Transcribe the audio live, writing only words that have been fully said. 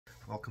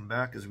Welcome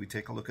back as we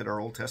take a look at our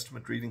Old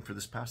Testament reading for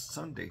this past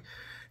Sunday.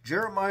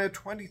 Jeremiah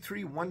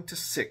 23,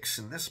 1-6.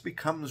 And this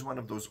becomes one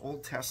of those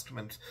Old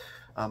Testament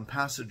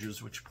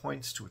passages which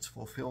points to its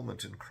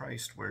fulfillment in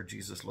Christ, where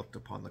Jesus looked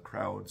upon the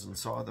crowds and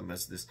saw them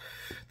as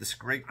this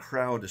great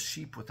crowd, a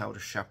sheep without a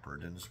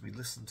shepherd. And as we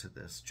listen to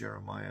this,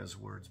 Jeremiah's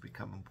words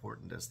become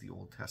important as the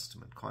Old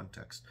Testament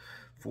context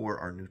for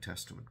our New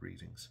Testament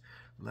readings.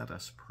 Let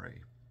us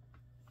pray.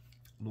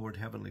 Lord,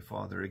 Heavenly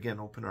Father, again,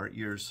 open our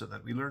ears so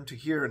that we learn to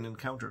hear and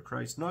encounter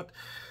Christ, not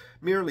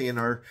merely in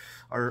our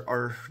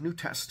New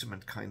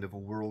Testament kind of a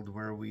world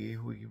where we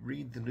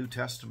read the New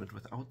Testament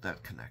without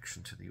that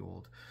connection to the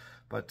Old,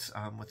 but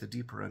with a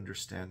deeper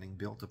understanding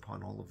built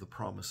upon all of the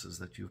promises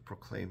that you've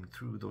proclaimed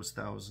through those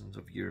thousands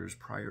of years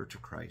prior to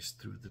Christ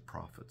through the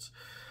prophets.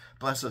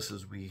 Bless us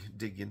as we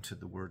dig into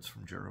the words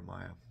from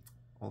Jeremiah.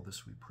 All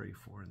this we pray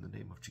for in the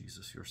name of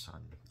Jesus, your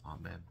Son.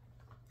 Amen.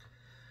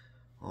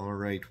 All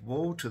right.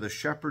 Woe to the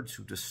shepherds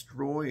who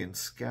destroy and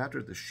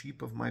scatter the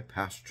sheep of my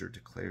pasture,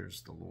 declares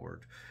the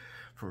Lord.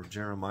 For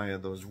Jeremiah,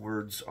 those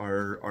words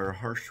are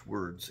harsh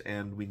words,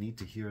 and we need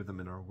to hear them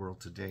in our world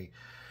today.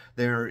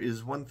 There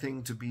is one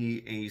thing to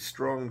be a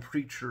strong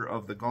preacher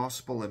of the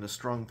gospel and a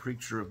strong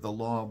preacher of the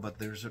law, but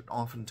there's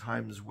often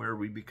times where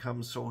we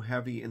become so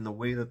heavy in the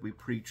way that we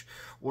preach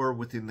or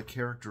within the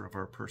character of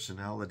our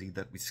personality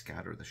that we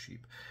scatter the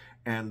sheep.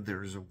 And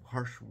there's a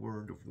harsh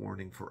word of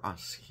warning for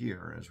us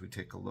here as we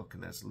take a look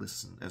and as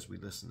we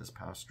listen as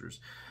pastors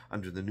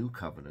under the new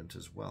covenant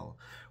as well.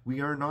 We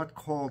are not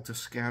called to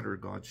scatter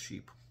God's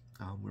sheep.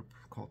 We're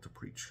called to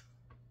preach,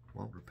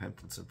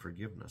 repentance and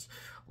forgiveness,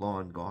 law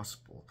and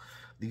gospel,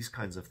 these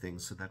kinds of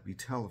things, so that we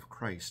tell of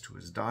Christ who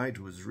has died,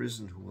 who has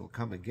risen, who will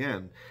come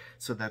again,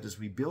 so that as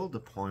we build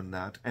upon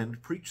that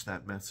and preach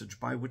that message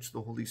by which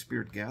the Holy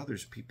Spirit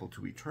gathers people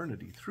to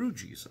eternity through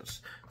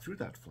Jesus, through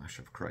that flesh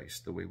of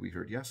Christ, the way we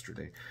heard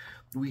yesterday,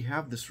 we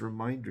have this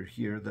reminder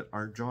here that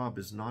our job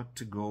is not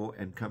to go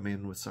and come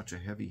in with such a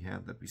heavy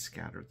hand that we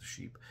scatter the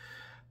sheep.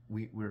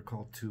 We're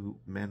called to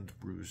mend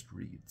bruised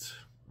reeds,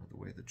 the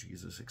way that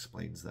Jesus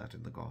explains that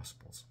in the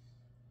Gospels.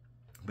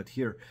 But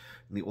here,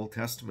 in the Old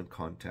Testament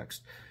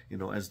context,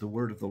 as the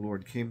word of the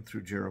Lord came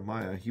through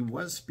Jeremiah, he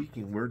was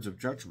speaking words of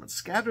judgment.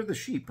 Scatter the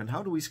sheep. And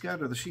how do we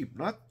scatter the sheep?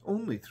 Not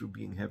only through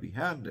being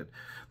heavy-handed,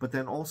 but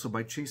then also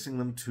by chasing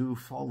them to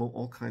follow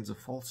all kinds of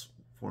false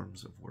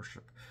forms of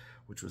worship,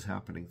 which was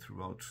happening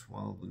throughout,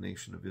 the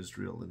nation of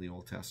Israel in the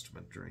Old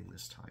Testament during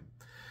this time.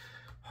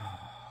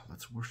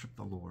 Let's worship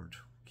the Lord.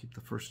 Keep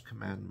the first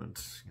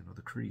commandment,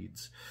 the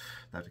creeds,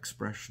 that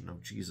expression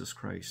of Jesus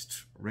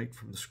Christ right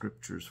from the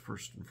scriptures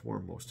first and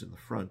foremost in the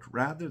front,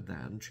 rather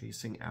than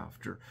chasing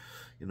after,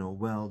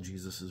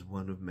 Jesus is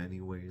one of many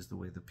ways, the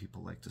way that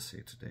people like to say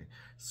today.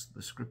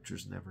 The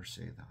scriptures never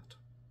say that.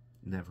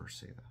 Never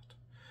say that.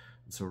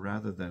 And so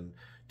rather than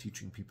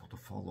teaching people to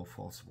follow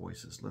false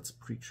voices, let's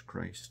preach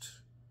Christ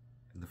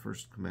in the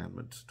first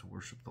commandment, to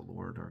worship the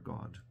Lord our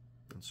God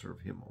and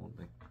serve him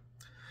only.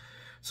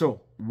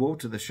 So, woe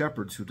to the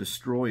shepherds who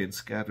destroy and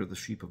scatter the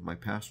sheep of my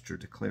pasture,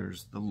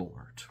 declares the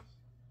Lord.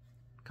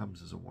 It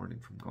comes as a warning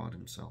from God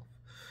himself.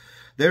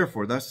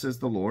 Therefore, thus says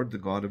the Lord, the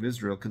God of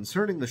Israel,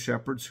 concerning the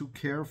shepherds who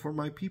care for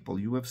my people,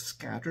 you have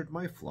scattered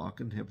my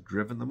flock and have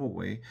driven them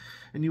away,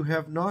 and you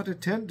have not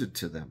attended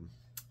to them.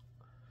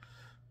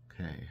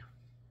 Okay,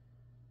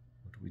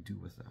 what do we do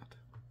with that?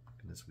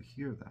 And as we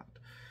hear that,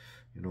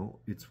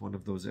 it's one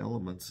of those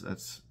elements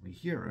as we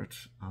hear it,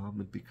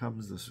 it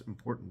becomes this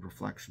important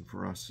reflection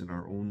for us in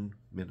our own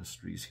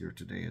ministries here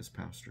today as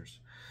pastors.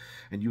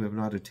 And you have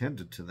not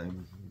attended to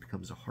them, it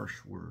becomes a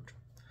harsh word.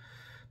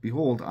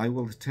 Behold, I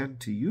will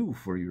attend to you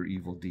for your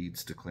evil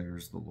deeds,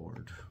 declares the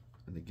Lord.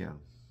 And again,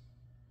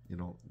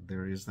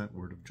 there is that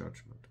word of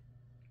judgment.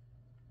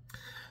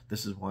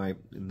 This is why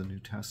in the New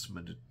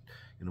Testament,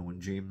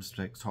 when James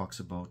talks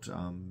about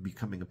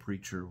becoming a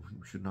preacher,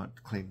 we should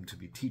not claim to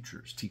be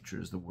teachers.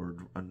 Teacher is the word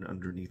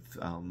underneath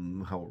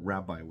how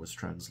rabbi was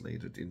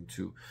translated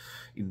into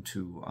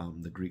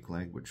the Greek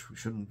language. We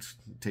shouldn't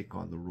take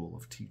on the role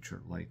of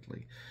teacher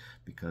lightly,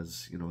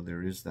 because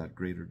there is that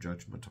greater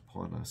judgment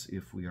upon us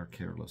if we are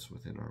careless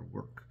within our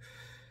work.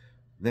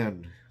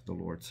 Then, the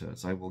Lord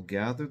says, I will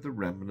gather the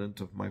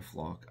remnant of my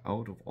flock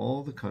out of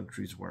all the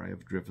countries where I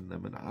have driven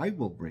them, and I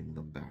will bring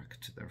them back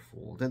to their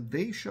fold, and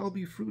they shall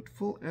be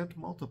fruitful and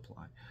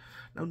multiply.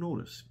 Now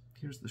notice,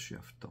 here's the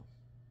shift though.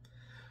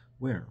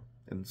 Where?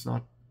 And it's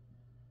not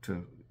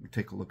to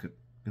take a look at,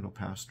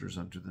 pastors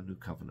under the new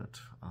covenant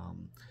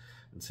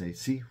and say,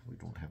 see, we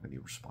don't have any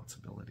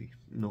responsibility.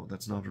 No,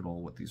 that's not at all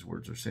what these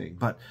words are saying.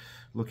 But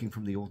looking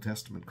from the Old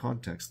Testament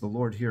context, the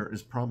Lord here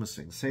is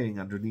promising, saying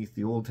underneath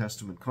the Old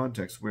Testament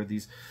context, where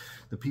the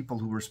people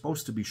who were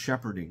supposed to be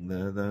shepherding,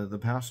 the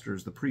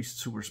pastors, the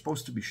priests who were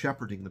supposed to be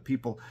shepherding the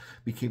people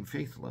became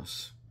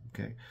faithless.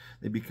 Okay,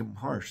 they became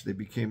harsh. They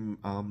became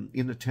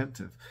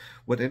inattentive.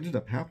 What ended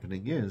up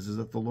happening is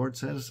that the Lord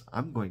says,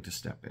 I'm going to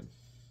step in.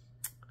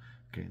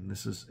 Okay, and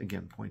this is,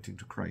 again, pointing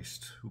to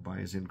Christ, who by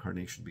his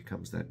incarnation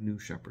becomes that new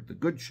shepherd, the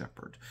good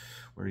shepherd,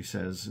 where he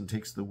says, and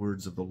takes the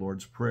words of the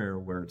Lord's Prayer,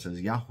 where it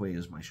says, Yahweh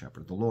is my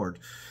shepherd, the Lord,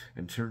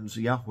 and turns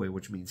Yahweh,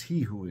 which means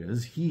he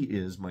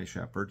is my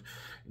shepherd,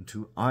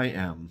 into I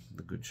am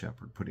the good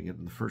shepherd, putting it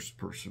in the first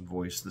person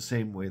voice, the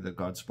same way that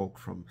God spoke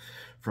from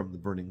the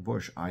burning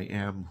bush, I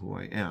am who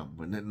I am.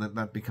 And then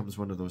that becomes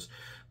one of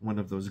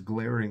those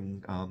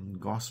glaring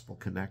gospel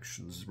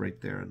connections right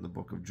there in the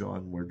book of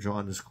John, where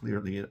John is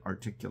clearly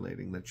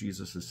articulating that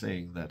Jesus is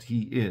saying that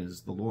he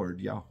is the Lord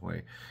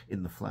Yahweh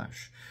in the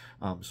flesh.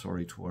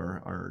 Sorry to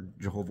our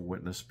Jehovah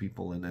Witness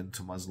people and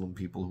to Muslim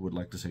people who would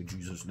like to say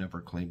Jesus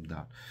never claimed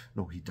that.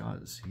 No, he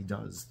does. He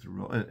does.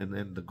 And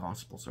then the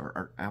Gospels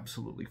are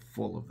absolutely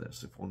full of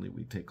this. If only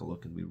we take a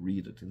look and we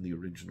read it in the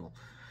original.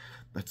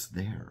 That's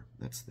there.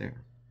 That's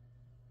there.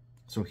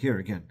 So here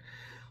again,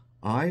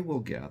 I will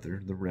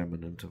gather the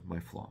remnant of my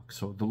flock.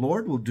 So the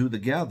Lord will do the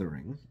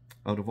gathering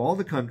out of all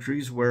the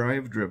countries where I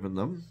have driven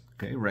them.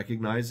 Okay,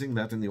 recognizing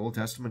that in the Old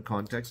Testament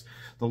context,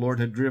 the Lord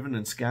had driven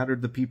and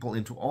scattered the people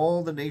into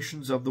all the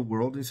nations of the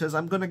world. He says,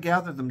 I'm going to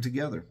gather them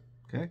together.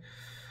 Okay,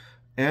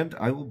 and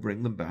I will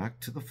bring them back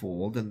to the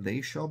fold, and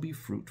they shall be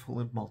fruitful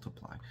and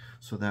multiply.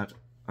 So that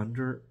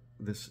under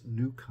this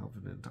new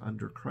covenant,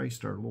 under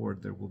Christ our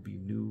Lord, there will be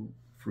new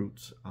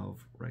fruits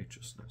of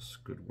righteousness,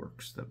 good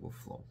works that will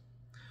flow.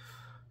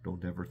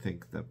 Don't ever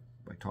think that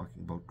by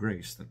talking about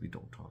grace that we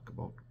don't talk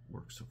about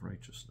works of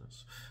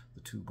righteousness.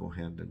 The two go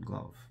hand in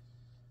glove.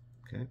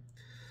 Okay,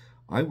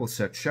 I will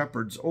set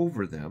shepherds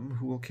over them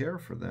who will care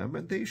for them,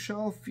 and they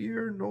shall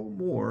fear no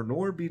more,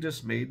 nor be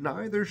dismayed,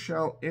 neither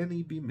shall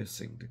any be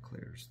missing,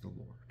 declares the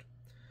Lord.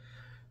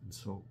 And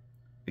so,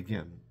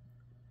 again,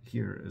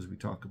 here as we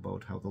talk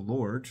about how the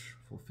Lord,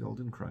 fulfilled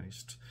in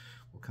Christ,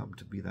 will come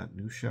to be that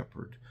new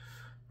shepherd,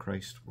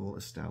 Christ will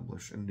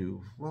establish a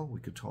new, well, we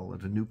could call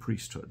it a new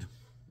priesthood,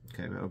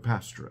 okay, a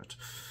pastorate.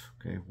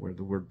 Okay, where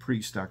the word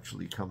priest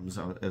actually comes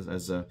out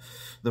as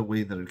the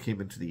way that it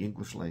came into the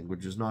English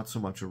language is not so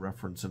much a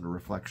reference and a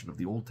reflection of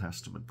the Old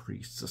Testament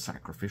priests, a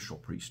sacrificial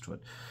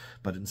priesthood,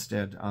 but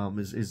instead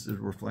is a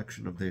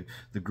reflection of the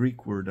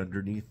Greek word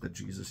underneath that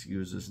Jesus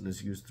uses and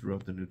is used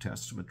throughout the New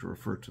Testament to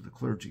refer to the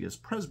clergy as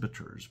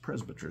presbyters,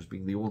 presbyters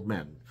being the old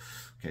men,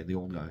 okay, the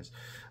old guys,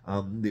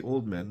 the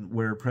old men,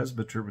 where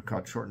presbyter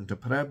got shortened to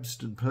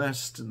prebst and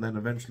plest and then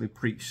eventually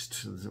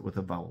priest with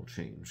a vowel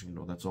change. You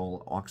know, that's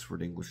all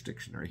Oxford English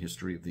Dictionary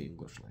history of the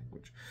English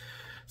language.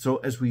 So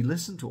as we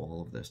listen to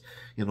all of this,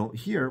 you know,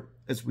 here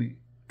as we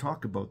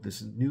talk about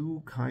this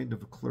new kind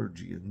of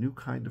clergy, a new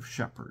kind of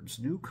shepherds,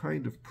 new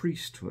kind of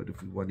priesthood,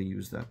 if we want to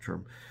use that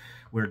term,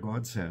 where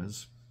God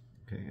says,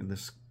 okay, and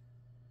this,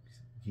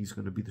 he's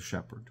going to be the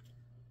shepherd.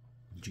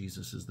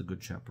 Jesus is the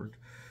good shepherd,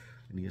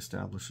 and he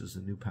establishes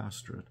a new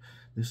pastorate.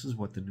 This is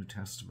what the New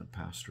Testament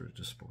pastorate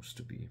is supposed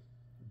to be,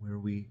 where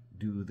we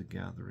do the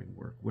gathering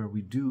work, where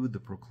we do the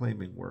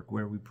proclaiming work,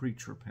 where we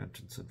preach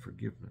repentance and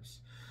forgiveness.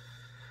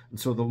 And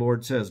so the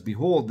Lord says,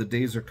 behold, the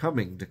days are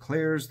coming,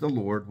 declares the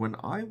Lord, when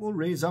I will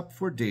raise up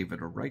for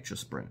David a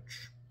righteous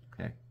branch.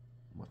 Okay,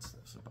 what's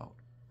this about?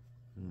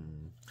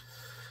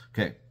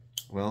 Okay,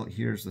 well,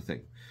 here's the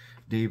thing.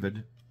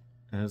 David,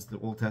 as the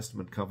Old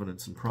Testament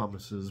covenants and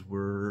promises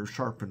were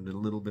sharpened a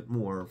little bit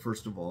more.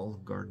 First of all,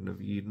 Garden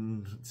of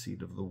Eden,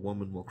 seed of the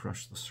woman will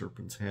crush the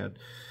serpent's head.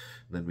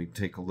 Then we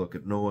take a look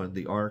at Noah and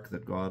the ark,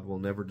 that God will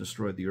never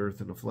destroy the earth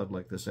in a flood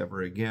like this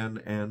ever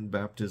again. And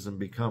baptism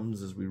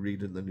becomes, as we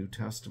read in the New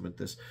Testament,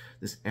 this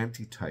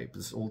antitype,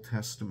 this Old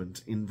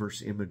Testament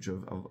inverse image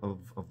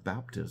of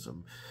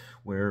baptism,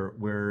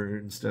 where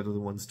instead of the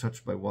ones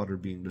touched by water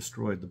being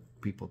destroyed, the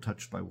people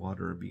touched by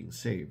water are being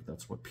saved.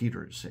 That's what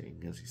Peter is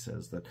saying, as he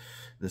says that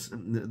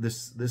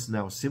this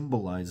now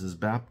symbolizes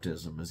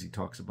baptism, as he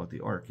talks about the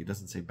ark. He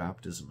doesn't say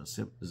baptism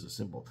is a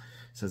symbol.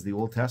 He says the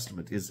Old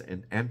Testament is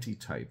an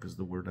antitype, is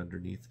the word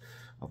underneath,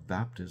 of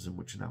baptism,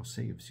 which now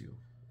saves you.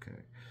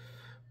 Okay.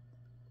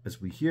 As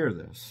we hear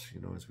this,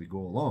 you know, as we go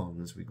along,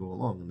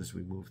 and as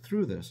we move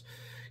through this,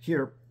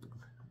 here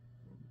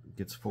it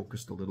gets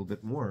focused a little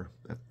bit more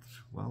at,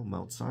 well,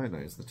 Mount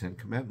Sinai, as the Ten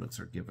Commandments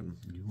are given.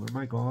 You are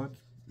my God,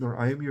 or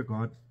I am your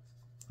God,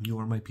 you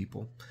are my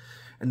people.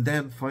 And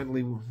then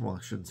finally, well,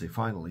 I shouldn't say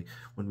finally,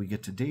 when we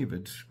get to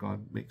David,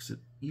 God makes it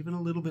even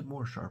a little bit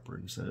more sharper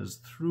and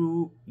says,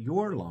 through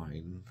your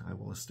line, I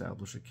will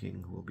establish a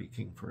king who will be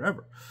king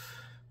forever.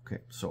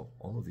 Okay, so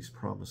all of these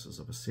promises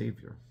of a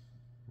Savior,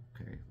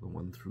 okay, the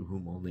one through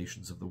whom all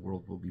nations of the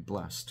world will be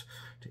blessed,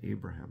 to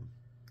Abraham,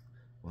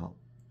 well,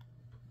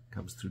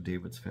 comes through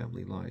David's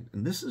family line.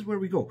 And this is where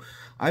we go.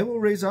 I will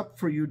raise up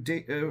for you,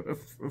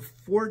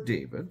 for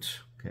David,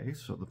 okay,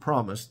 so the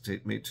promise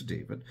made to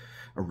David,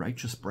 a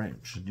righteous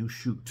branch, a new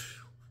shoot,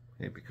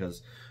 okay,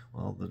 because,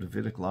 well, the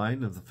Davidic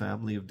line of the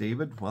family of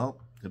David,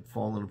 well, had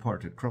fallen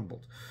apart, had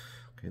crumbled.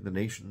 Okay, the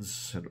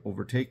nations had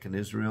overtaken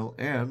Israel,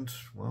 and,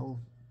 well,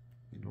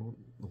 you know,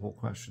 the whole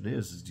question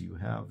is do you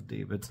have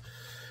David's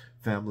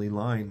family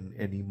line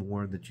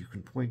anymore that you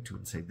can point to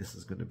and say this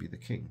is going to be the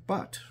king?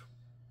 But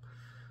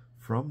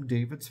from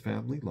David's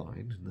family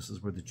line, and this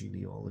is where the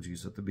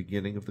genealogies at the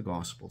beginning of the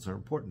Gospels are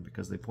important,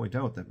 because they point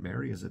out that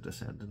Mary is a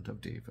descendant of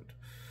David,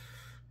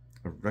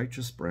 a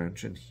righteous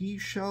branch, and he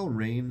shall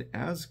reign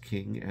as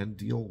king and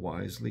deal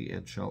wisely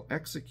and shall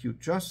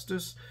execute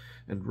justice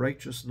and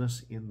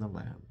righteousness in the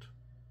land.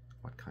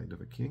 What kind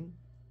of a king?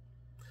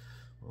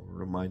 Well, we're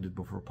reminded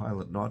before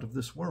Pilate, not of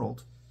this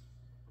world.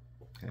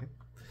 Okay?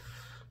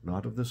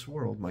 Not of this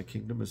world. My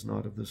kingdom is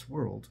not of this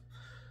world.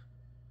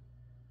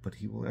 But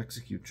he will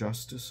execute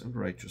justice and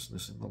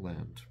righteousness in the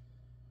land.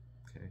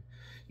 Okay?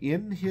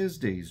 In his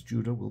days,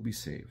 Judah will be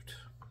saved.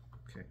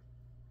 Okay?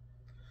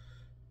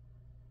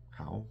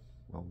 How?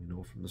 Well, we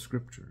know from the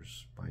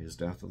scriptures. By his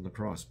death on the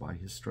cross, by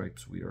his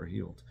stripes we are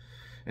healed.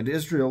 And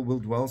Israel will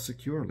dwell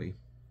securely.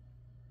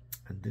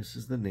 And this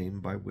is the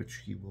name by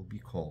which he will be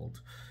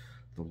called.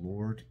 The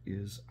Lord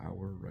is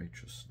our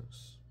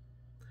righteousness.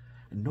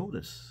 And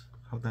notice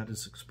how that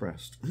is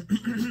expressed.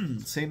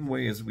 Same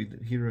way as we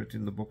hear it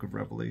in the book of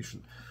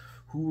Revelation.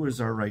 Who is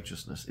our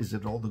righteousness? Is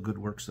it all the good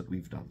works that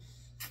we've done?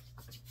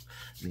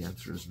 And the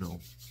answer is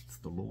no. It's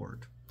the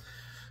Lord.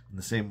 In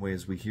the same way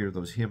as we hear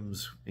those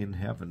hymns in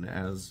heaven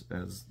as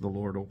the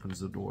Lord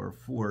opens the door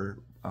for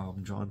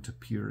John to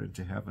peer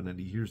into heaven, and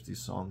he hears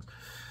these songs,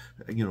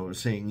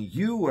 saying,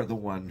 you are the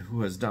one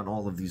who has done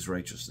all of these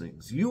righteous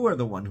things. You are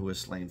the one who has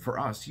slain for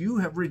us. You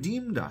have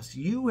redeemed us.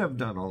 You have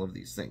done all of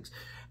these things.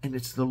 And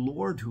it's the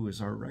Lord who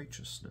is our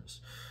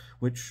righteousness,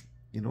 which,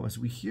 as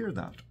we hear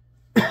that,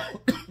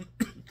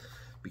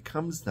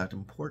 becomes that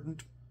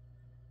important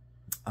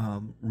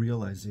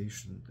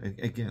realization,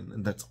 again,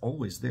 and that's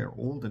always there,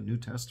 Old and New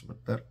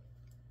Testament, that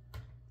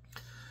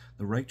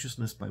the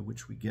righteousness by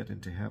which we get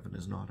into heaven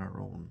is not our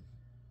own.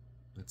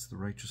 It's the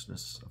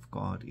righteousness of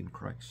God in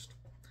Christ,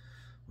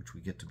 which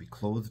we get to be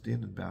clothed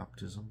in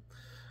baptism,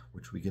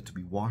 which we get to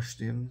be washed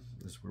in,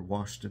 as we're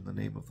washed in the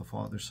name of the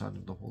Father, Son,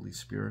 and the Holy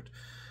Spirit,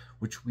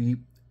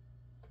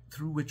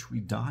 through which we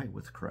die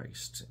with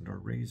Christ and are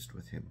raised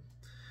with him.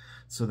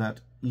 So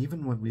that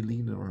even when we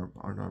lean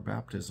on our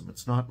baptism,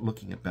 it's not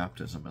looking at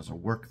baptism as a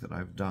work that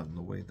I've done,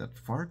 the way that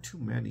far too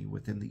many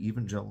within the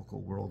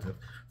evangelical world have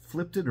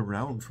flipped it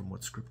around from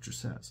what Scripture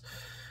says.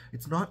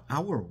 It's not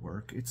our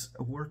work, it's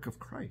a work of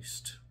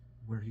Christ,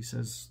 where he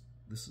says,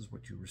 this is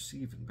what you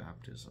receive in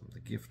baptism, the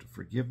gift of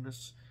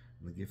forgiveness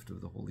and the gift of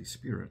the Holy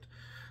Spirit,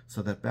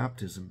 so that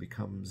baptism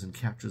becomes and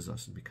catches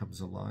us and becomes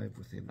alive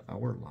within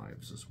our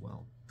lives as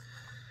well.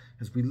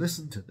 As we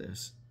listen to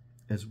this,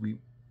 as we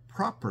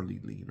properly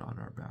lean on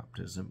our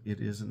baptism, it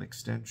is an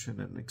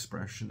extension and an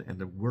expression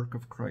and a work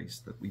of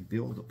Christ that we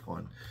build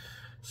upon,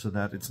 so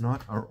that it's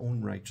not our own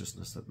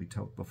righteousness that we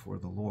tout before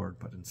the Lord,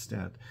 but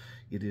instead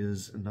it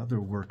is another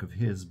work of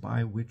his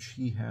by which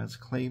he has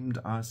claimed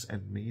us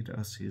and made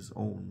us his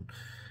own.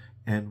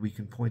 And we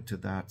can point to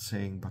that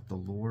saying, but the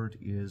Lord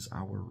is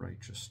our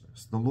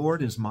righteousness. The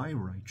Lord is my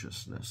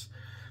righteousness.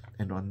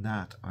 And on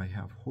that I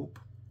have hope,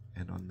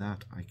 and on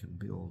that I can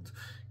build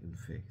in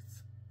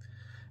faith.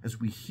 As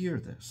we hear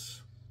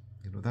this,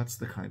 that's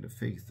the kind of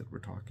faith that we're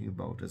talking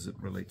about as it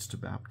relates to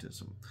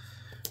baptism,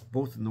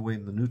 both in the way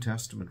in the New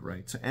Testament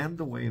writes and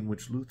the way in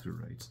which Luther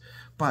writes.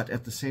 But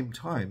at the same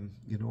time,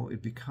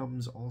 it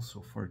becomes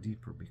also far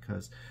deeper,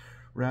 because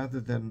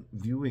rather than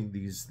viewing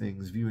these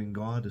things, viewing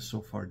God as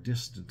so far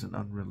distant and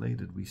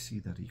unrelated, we see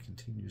that he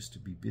continues to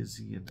be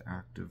busy and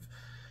active,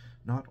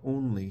 not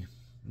only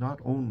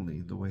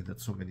the way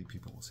that so many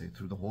people will say,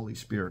 through the Holy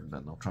Spirit, and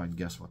then they'll try and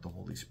guess what the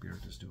Holy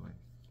Spirit is doing.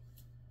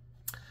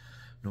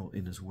 No,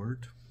 in his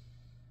word,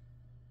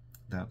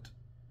 that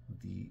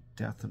the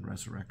death and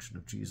resurrection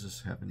of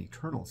Jesus have an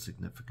eternal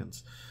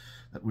significance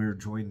that we're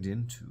joined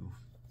into,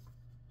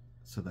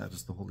 so that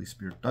as the Holy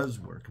Spirit does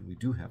work, and we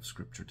do have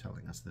Scripture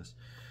telling us this,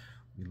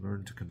 we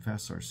learn to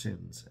confess our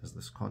sins as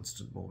this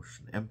constant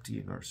motion,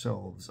 emptying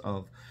ourselves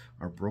of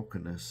our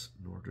brokenness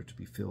in order to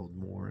be filled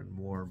more and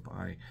more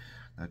by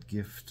that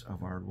gift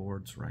of our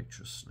Lord's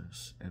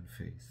righteousness and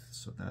faith,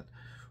 so that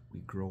we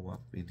grow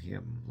up in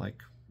him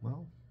like,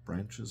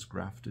 branches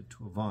grafted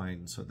to a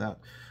vine, so that,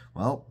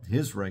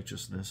 his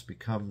righteousness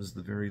becomes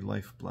the very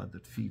lifeblood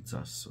that feeds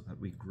us, so that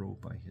we grow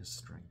by his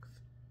strength.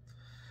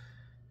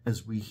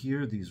 As we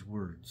hear these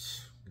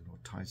words, it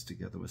ties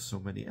together with so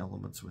many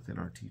elements within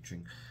our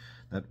teaching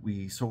that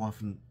we so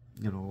often,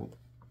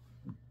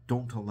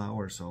 don't allow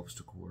ourselves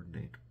to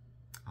coordinate.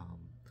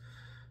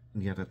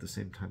 And yet at the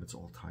same time, it's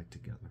all tied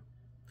together.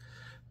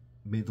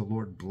 May the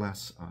Lord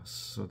bless us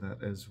so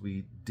that as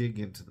we dig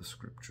into the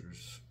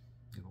Scriptures,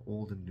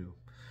 old and new,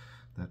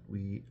 that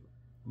we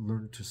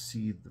learn to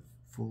see the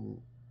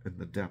full and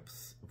the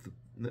depth of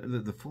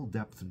the full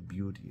depth and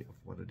beauty of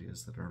what it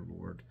is that our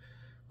Lord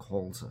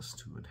calls us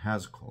to and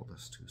has called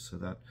us to, so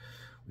that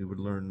we would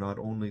learn not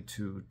only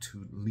to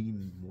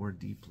lean more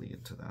deeply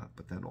into that,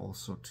 but then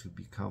also to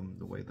become,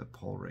 the way that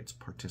Paul writes,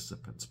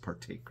 participants,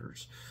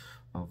 partakers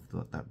of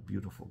that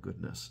beautiful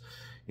goodness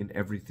in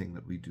everything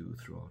that we do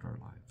throughout our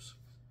lives.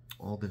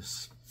 All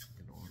this,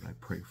 and I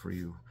pray for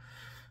you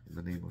in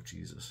the name of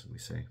Jesus, and we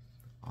say,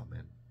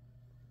 Amen.